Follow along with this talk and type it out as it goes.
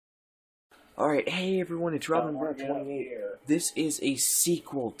Alright, hey everyone, it's Robin28. This is a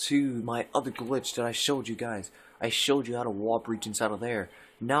sequel to my other glitch that I showed you guys. I showed you how to wall breach inside of there.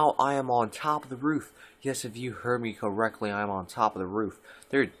 Now I am on top of the roof. Yes, if you heard me correctly, I am on top of the roof.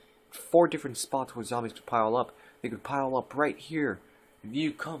 There are 4 different spots where zombies could pile up. They could pile up right here. If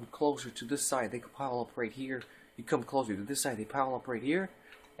you come closer to this side, they could pile up right here. You come closer to this side, they pile up right here.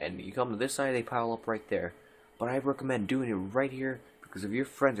 And you come to this side, they pile up right there. But I recommend doing it right here, because if your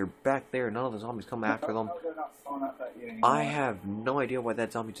friends are back there, none of the zombies come after them. I have no idea why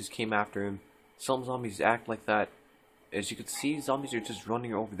that zombie just came after him. Some zombies act like that. As you can see, zombies are just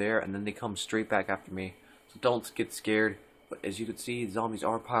running over there, and then they come straight back after me. So don't get scared. But as you can see, zombies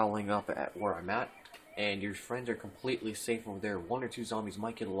are piling up at where I'm at, and your friends are completely safe over there. 1 or 2 zombies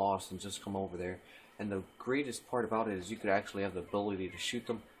might get lost and just come over there. And the greatest part about it is you could actually have the ability to shoot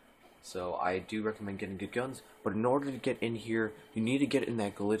them. So I do recommend getting good guns, but in order to get in here, you need to get in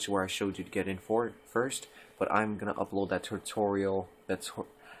that glitch where I showed you to get in for it first. But I'm gonna upload that tutorial. That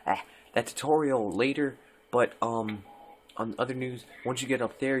tutorial later. But on other news, once you get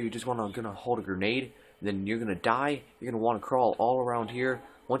up there, you just gonna hold a grenade. Then you're gonna die. You're gonna want to crawl all around here.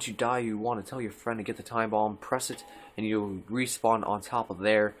 Once you die, you want to tell your friend to get the time bomb, press it, and you'll respawn on top of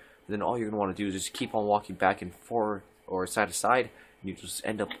there. And then all you're gonna want to do is just keep on walking back and forth or side to side. You just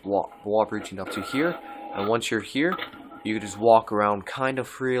end up wall breaching up to here, and once you're here, you can just walk around kind of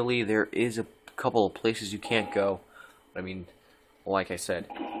freely. There is a couple of places you can't go. I mean, like I said,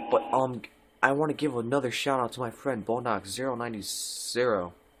 but I want to give another shout out to my friend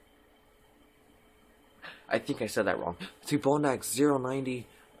Bondox090. I think I said that wrong. To Bondox090,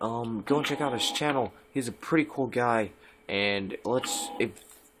 go and check out his channel. He's a pretty cool guy, and if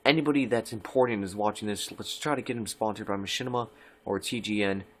anybody that's important is watching this, let's try to get him sponsored by Machinima or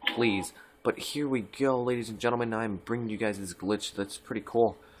TGN, please. But here we go, ladies and gentlemen. I'm bringing you guys this glitch that's pretty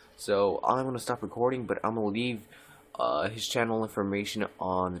cool. So I'm going to stop recording, but I'm going to leave his channel information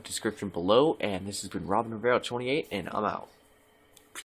on the description below. And this has been Robin28, and I'm out.